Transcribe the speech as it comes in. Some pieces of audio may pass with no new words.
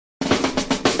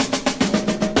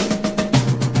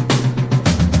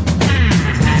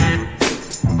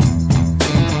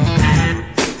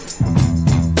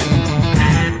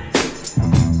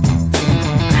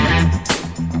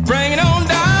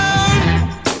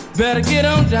Better get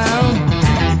on down.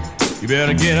 You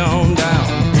better get on down.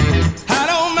 I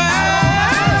don't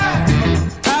mind.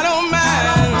 I don't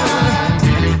mind.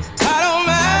 I don't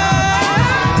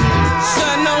mind.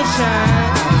 Sun don't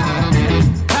shine.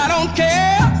 I don't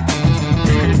care.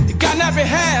 You got nappy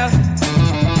hair.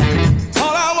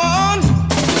 All I want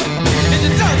is to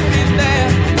just be there.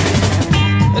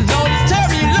 Don't you tell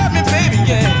me you love me, baby,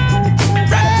 yeah.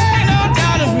 Rain on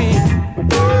down to me.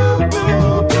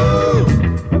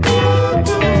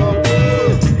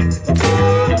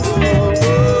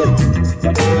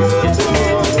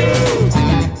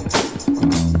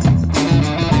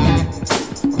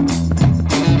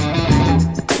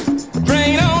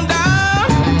 Rain on down.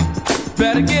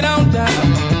 Better get on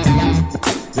down.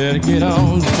 Better get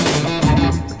on down.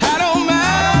 I don't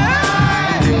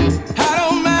mind. I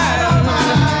don't mind.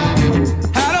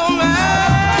 I don't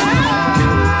mind.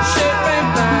 Shape ain't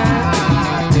fine.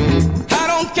 I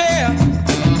don't care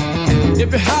if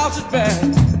your house is bad.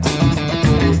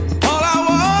 All I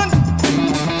want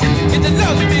is to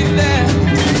love to be there.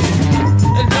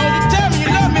 And don't you tell me you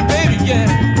love me, baby, yeah.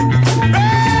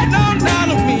 Rain on down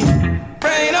to me.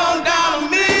 Rain on down to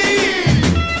me.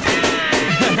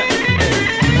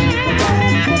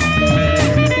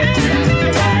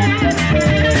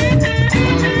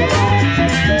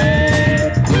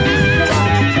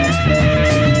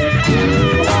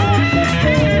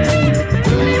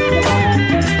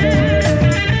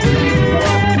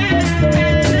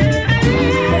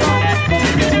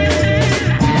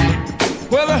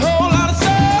 Well, a whole lot of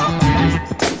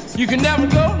soul, you can never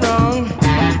go wrong.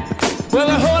 Well,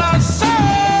 a whole lot of soul,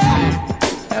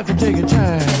 have to take your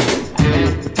time.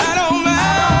 I